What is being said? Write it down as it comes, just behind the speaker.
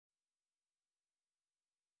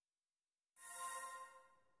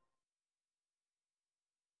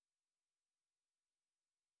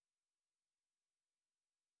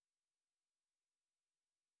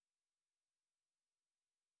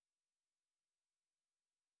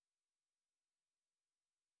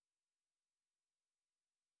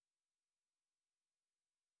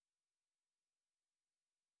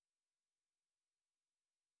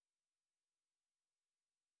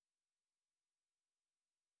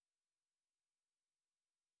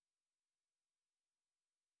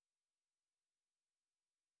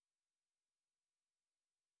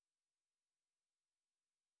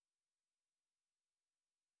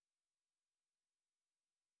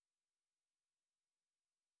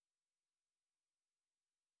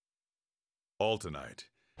Altonite.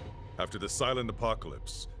 After the silent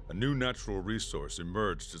apocalypse, a new natural resource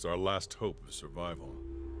emerged as our last hope of survival.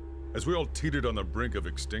 As we all teetered on the brink of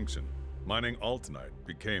extinction, mining Altonite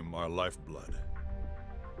became our lifeblood.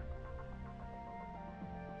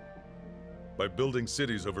 By building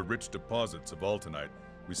cities over rich deposits of Altonite,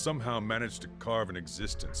 we somehow managed to carve an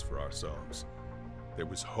existence for ourselves. There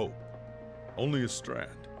was hope. Only a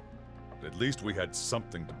strand. But at least we had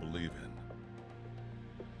something to believe in.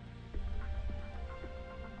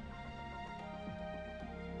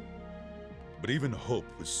 But even hope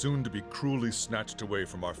was soon to be cruelly snatched away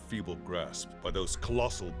from our feeble grasp by those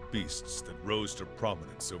colossal beasts that rose to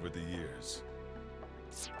prominence over the years.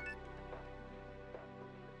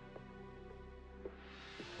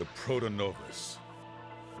 The Protonovus,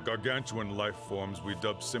 gargantuan life forms we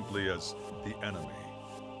dubbed simply as the enemy,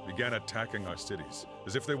 began attacking our cities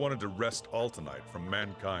as if they wanted to wrest Altonite from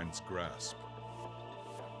mankind's grasp.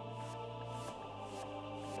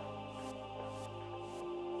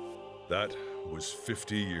 That was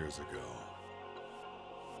 50 years ago.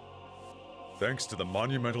 Thanks to the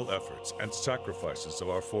monumental efforts and sacrifices of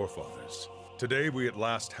our forefathers, today we at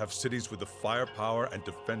last have cities with the firepower and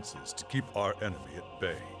defenses to keep our enemy at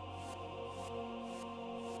bay.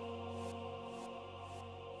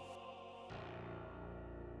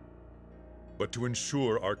 But to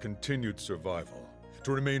ensure our continued survival,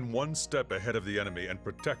 to remain one step ahead of the enemy and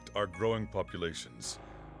protect our growing populations,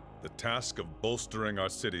 the task of bolstering our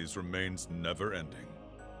cities remains never-ending.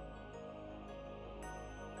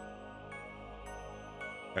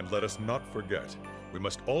 And let us not forget, we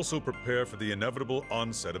must also prepare for the inevitable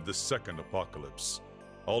onset of the second apocalypse,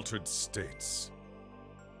 altered states.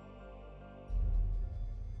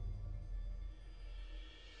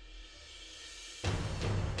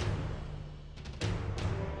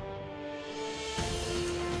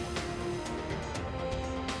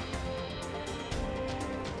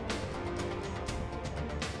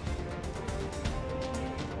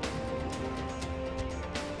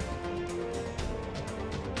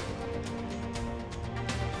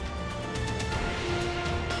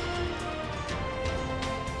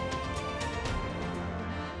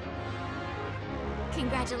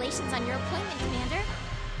 Congratulations on your appointment, Commander.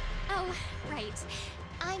 Oh, right.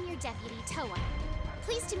 I'm your deputy, Toa.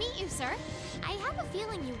 Pleased to meet you, sir. I have a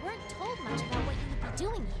feeling you weren't told much about what you would be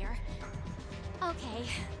doing here. Okay,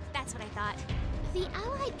 that's what I thought. The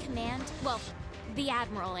Allied Command, well, the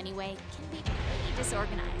Admiral anyway, can be pretty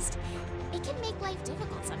disorganized. It can make life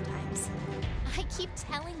difficult sometimes. I keep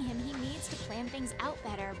telling him he needs to plan things out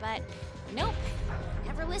better, but nope,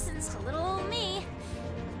 never listens to little old me.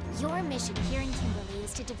 Your mission here in Kimberly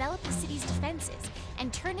is to develop the city's defenses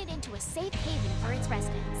and turn it into a safe haven for its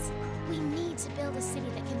residents. We need to build a city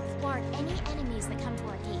that can thwart any enemies that come to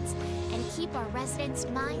our gates and keep our residents'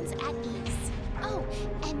 minds at ease. Oh,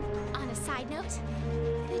 and on a side note,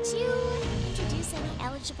 could you introduce any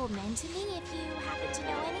eligible men to me if you happen to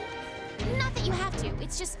know any? Not that you have to,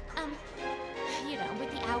 it's just, you know,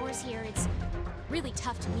 with the hours here, it's really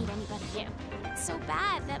tough to meet anybody new. It's so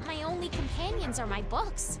bad that my only companions are my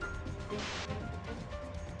books.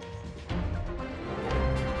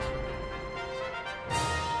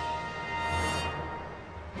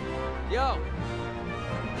 Yo!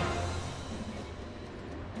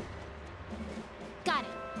 Got it.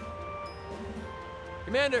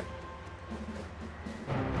 Commander!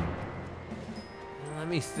 Let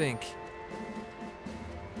me think.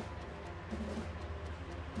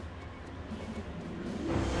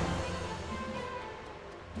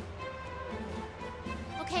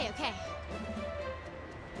 Okay.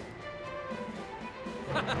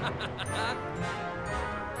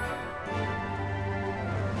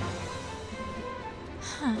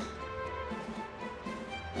 Huh.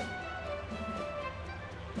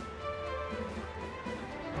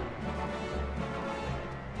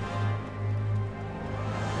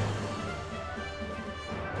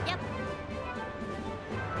 Yep.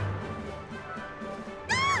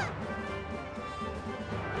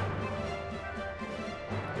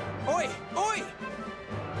 Oi! Oi!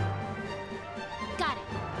 Got it.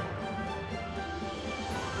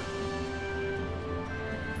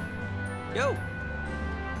 Yo!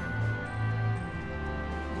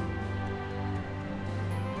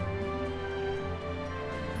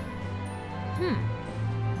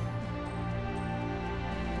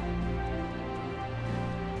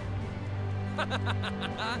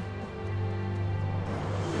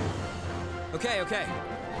 Okay.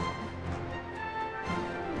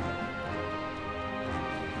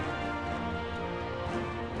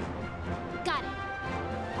 Got it.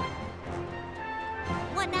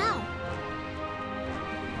 What now?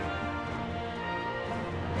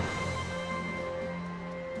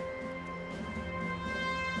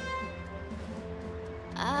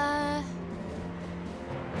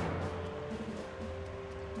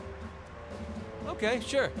 Okay,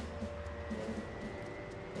 sure.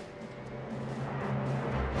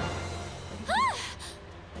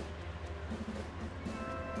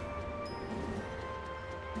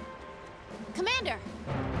 Commander!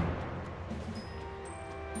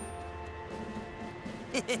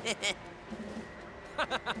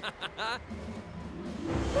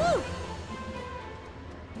 Woo!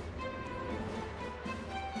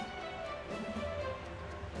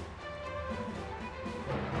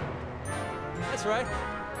 That's right.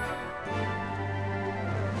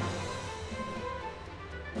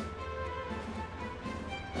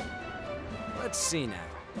 Let's see now.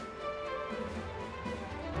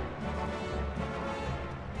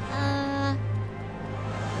 Uh...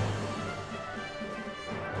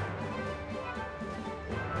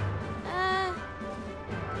 Uh...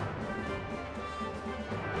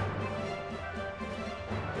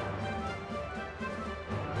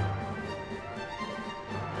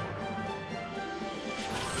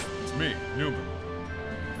 It's me, Newman.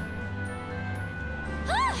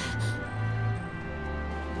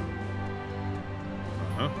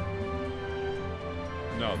 Uh-huh.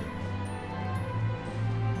 Now then.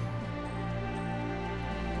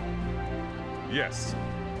 Yes.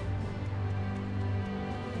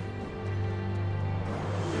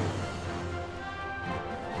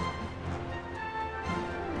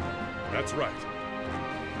 That's right.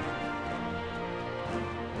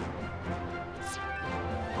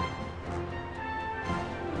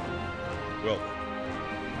 Well then.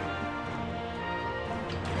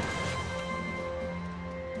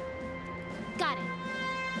 Got it.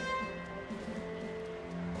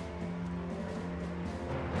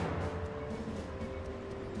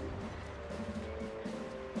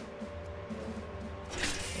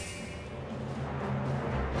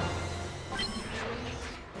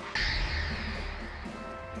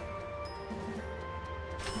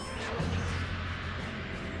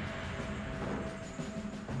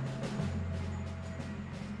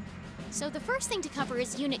 So the first thing to cover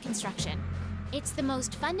is unit construction. It's the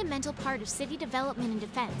most fundamental part of city development and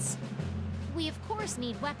defense. We of course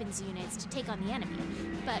need weapons units to take on the enemy,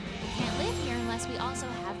 but we can't live here unless we also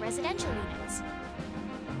have residential units.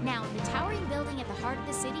 Now, the towering building at the heart of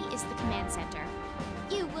the city is the command center.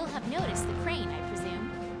 You will have noticed the crane, I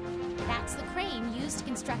presume. That's the crane used to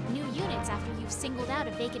construct new units after you've singled out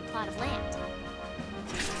a vacant plot of land.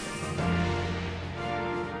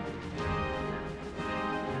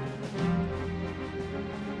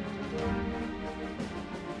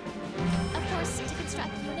 Of course, to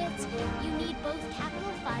construct units, you need both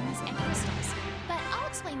capital funds and crystals, but I'll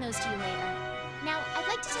explain those to you later. Now, I'd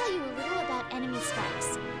like to tell you a little about enemy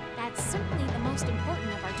strikes. That's certainly the most important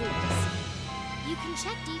of our duties. You can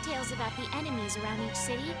check details about the enemies around each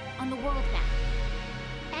city on the world map.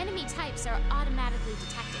 Enemy types are automatically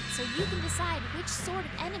detected, so you can decide which sort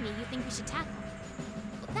of enemy you think we should tackle.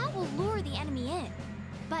 That will lure the enemy in.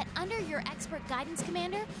 But under your expert guidance,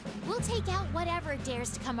 Commander, we'll take out whatever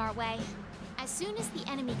dares to come our way. As soon as the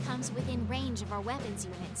enemy comes within range of our weapons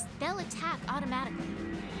units, they'll attack automatically.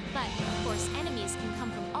 But, of course, enemies can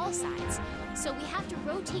come from all sides, so we have to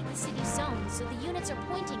rotate the city's zones so the units are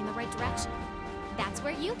pointing in the right direction. That's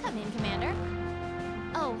where you come in, Commander.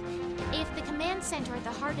 Oh, if the command center at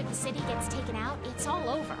the heart of the city gets taken out, it's all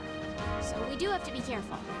over. So we do have to be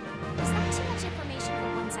careful. Is that too much information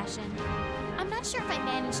for one session? I'm not sure if I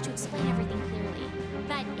managed to explain everything clearly,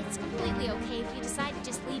 but it's completely okay if you decide to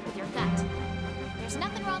just lead with your gut. There's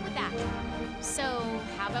nothing wrong with that. So,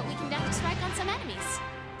 how about we conduct a strike on some enemies?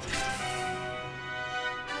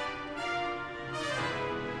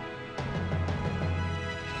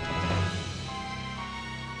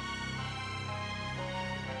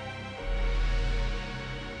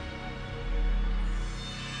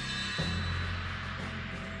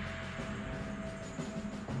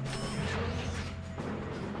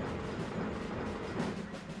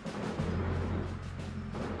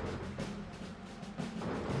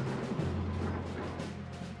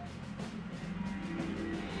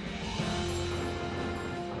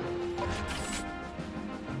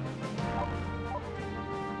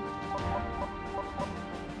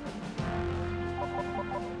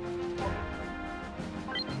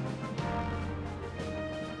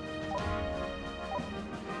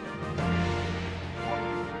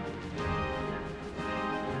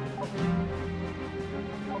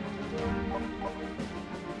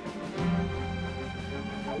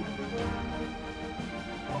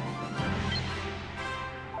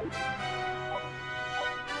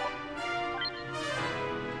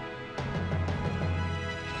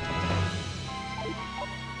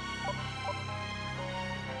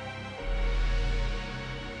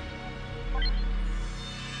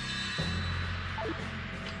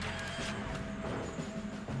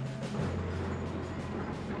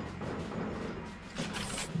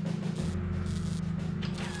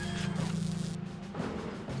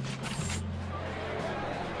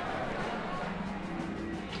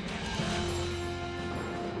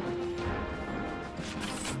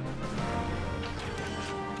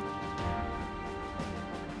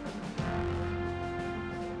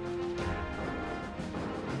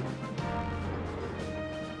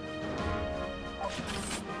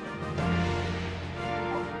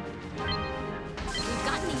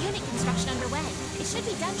 should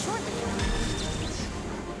be done shortly.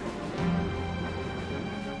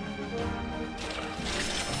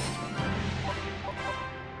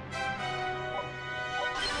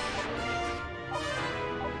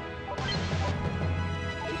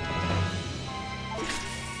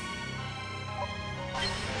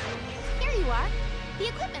 Here you are, the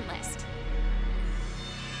equipment list.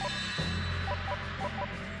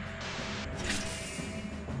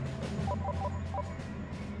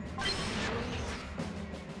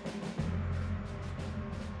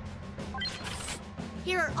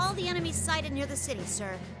 Here are all the enemies sighted near the city,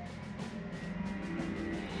 sir.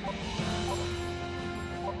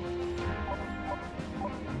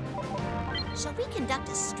 Shall we conduct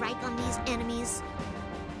a strike on these enemies?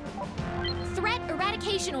 Threat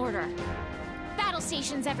eradication order. Battle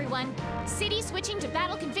stations, everyone. City switching to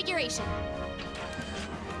battle configuration.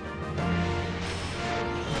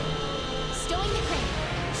 Stowing the crane.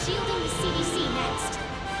 Shielding the CDC next.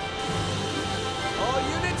 All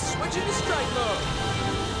units switching to strike mode.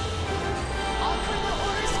 All further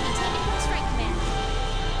orders to be taken from Strike Command.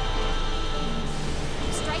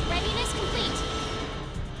 Strike readiness complete.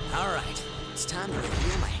 All right, it's time to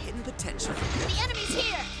reveal my hidden potential. The enemy's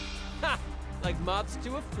here! Ha! Like moths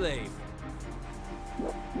to a flame.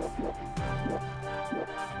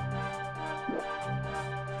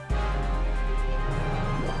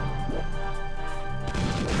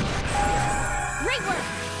 Great work!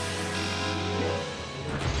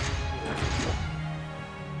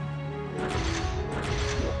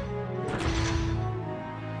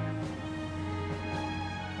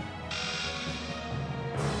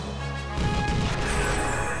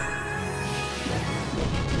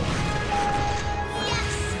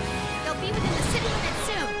 Yes! They'll be within the city limits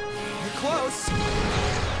soon. You're close.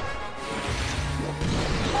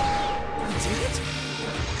 You did it?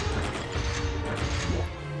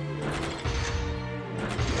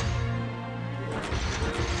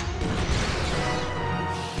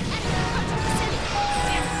 Enemy approaching the city.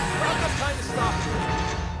 Not enough time to stop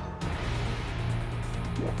it.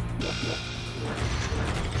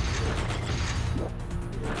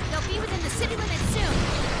 They'll be within the city limits soon.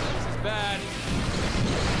 This is bad.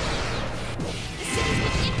 The city's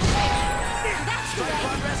been infiltrated. That's the Strike way.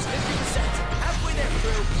 progress 50%. Halfway there,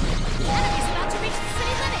 crew. The enemy's about to reach the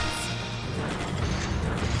city limits.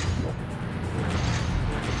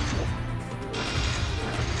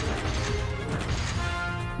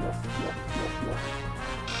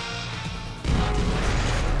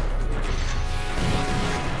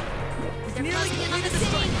 They're Nearly closing in on the completed the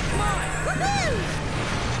city. strike. Come on. Woohoo!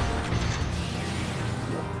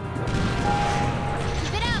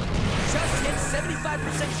 Keep it up! Just hit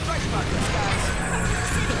 75% strike progress, guys.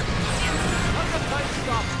 Not enough time to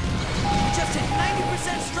stop it. Just hit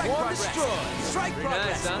 90% strike War progress. destroyed. Strike Pretty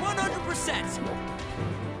progress, nice, huh? 100%.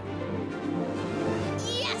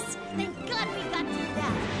 Yes! Thank God we got through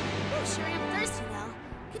that. Oh, sure am thirsty, though.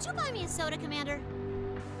 Could you buy me a soda, Commander?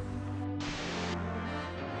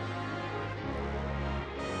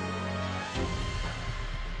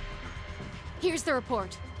 Here's the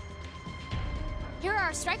report. Here are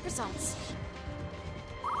our strike results.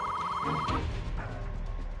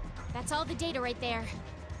 That's all the data right there.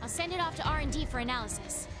 I'll send it off to R&D for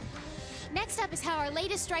analysis. Next up is how our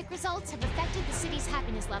latest strike results have affected the city's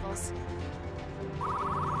happiness levels.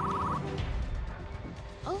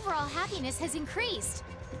 Overall happiness has increased.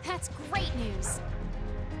 That's great news.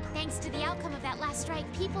 Thanks to the outcome of that last strike,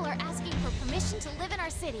 people are asking for permission to live in our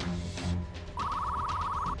city.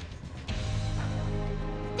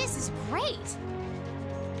 This is great!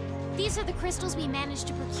 These are the crystals we managed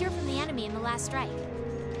to procure from the enemy in the last strike.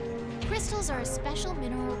 Crystals are a special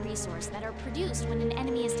mineral resource that are produced when an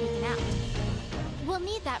enemy is taken out. We'll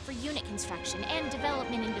need that for unit construction and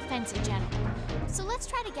development in defense in general. So let's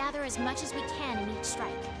try to gather as much as we can in each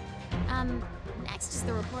strike. Next is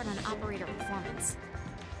the report on operator performance.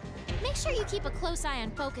 Make sure you keep a close eye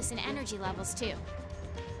on focus and energy levels, too.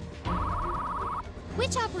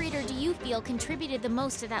 Which operator do you feel contributed the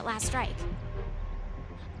most to that last strike?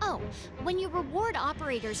 Oh, when you reward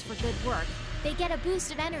operators for good work, they get a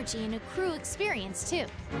boost of energy and a crew experience, too.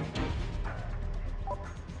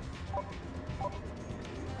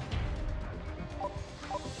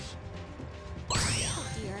 Oh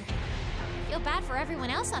dear. I feel bad for everyone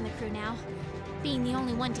else on the crew now, being the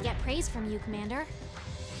only one to get praise from you, Commander.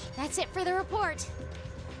 That's it for the report.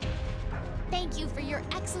 Thank you for your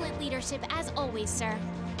excellent leadership as always, sir.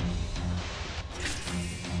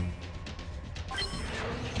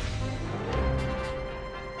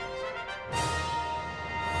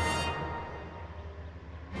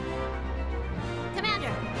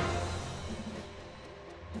 Commander!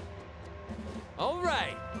 All right.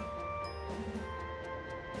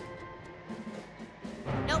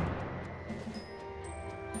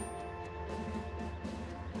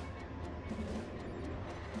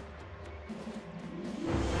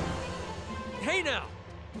 Hey now!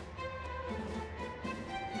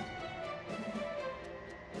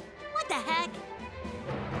 What the heck?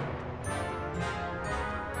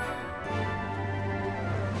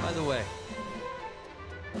 By the way.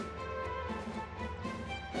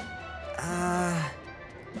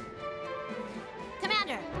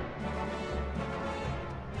 Commander!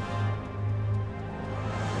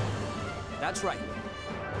 That's right.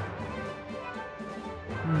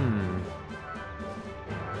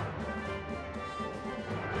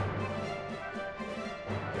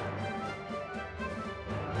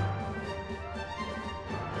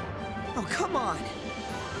 Oh, come on!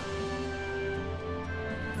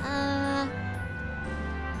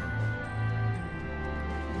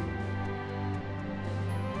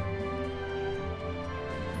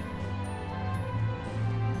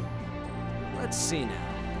 Let's see now.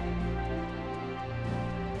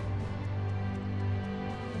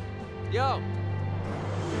 Yo!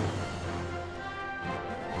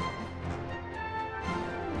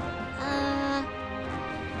 Ah!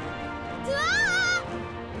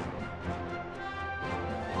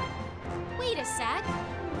 Wait a sec.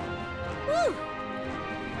 Woo!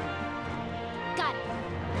 Got it.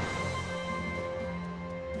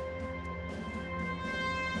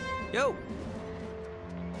 Yo!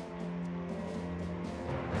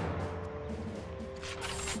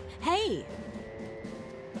 Hey!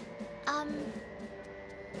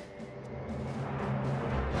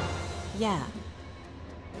 Yeah.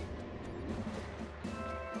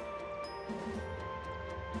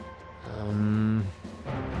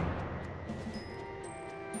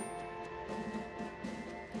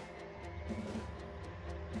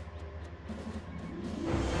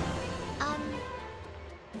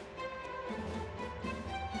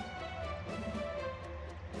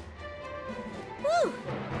 Woo!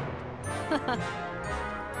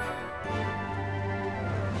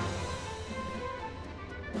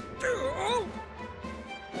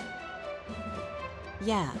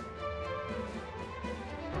 Yeah.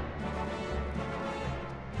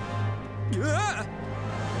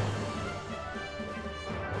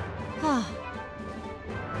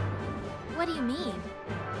 What do you mean?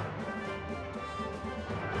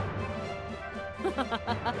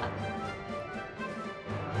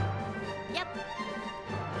 Yep.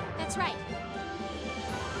 That's right.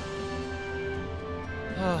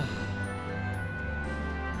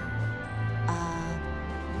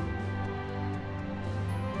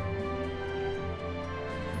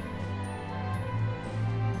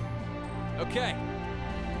 Okay.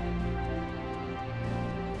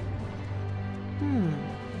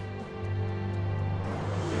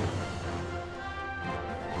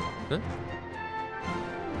 Huh?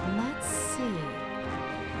 Let's see.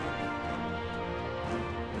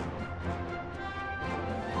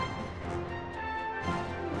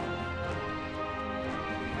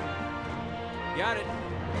 Got it.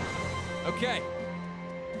 Okay.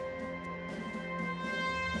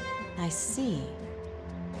 I see.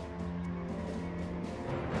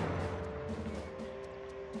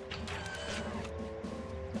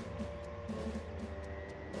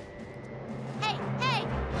 Hey, hey!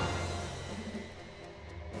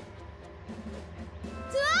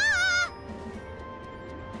 Ah!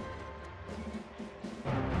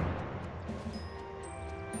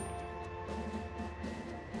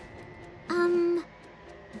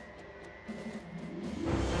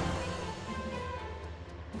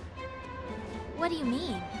 What do you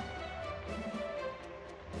mean?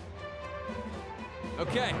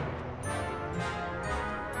 Okay.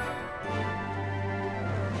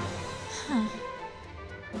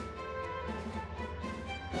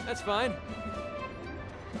 That's fine.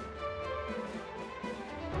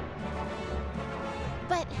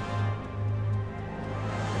 But...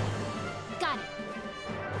 Got it.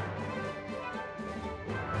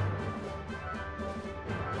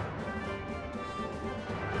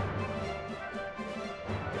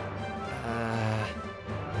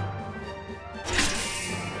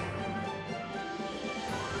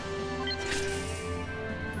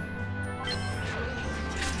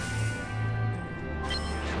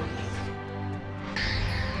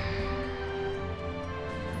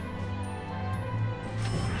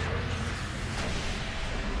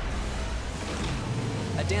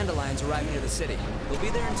 A dandelion's arriving near the city. We'll be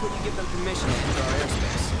there until you give them permission to enter our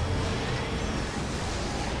airspace.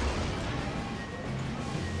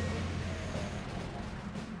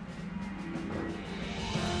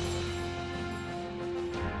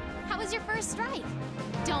 How was your first strike?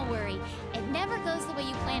 Don't worry, it never goes the way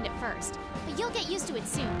you planned at first, but you'll get used to it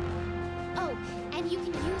soon. Oh, and you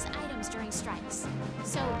can use items during strikes.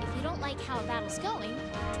 So if you don't like how a battle's going,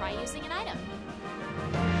 try using an item.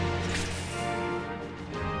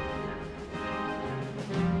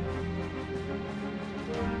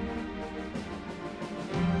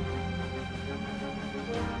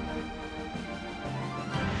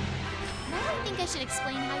 I should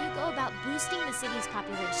explain how you go about boosting the city's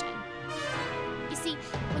population. You see,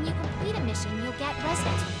 when you complete a mission, you'll get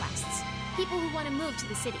residence requests. People who want to move to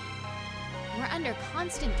the city. We're under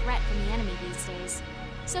constant threat from the enemy these days.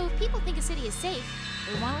 So if people think a city is safe,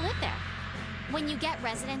 they want to live there. When you get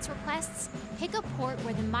residence requests, pick a port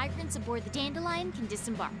where the migrants aboard the Dandelion can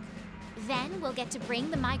disembark. Then we'll get to bring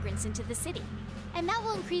the migrants into the city, and that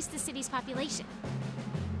will increase the city's population.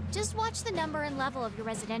 Just watch the number and level of your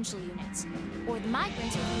residential units, or the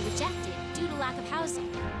migrants will be rejected due to lack of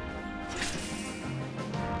housing.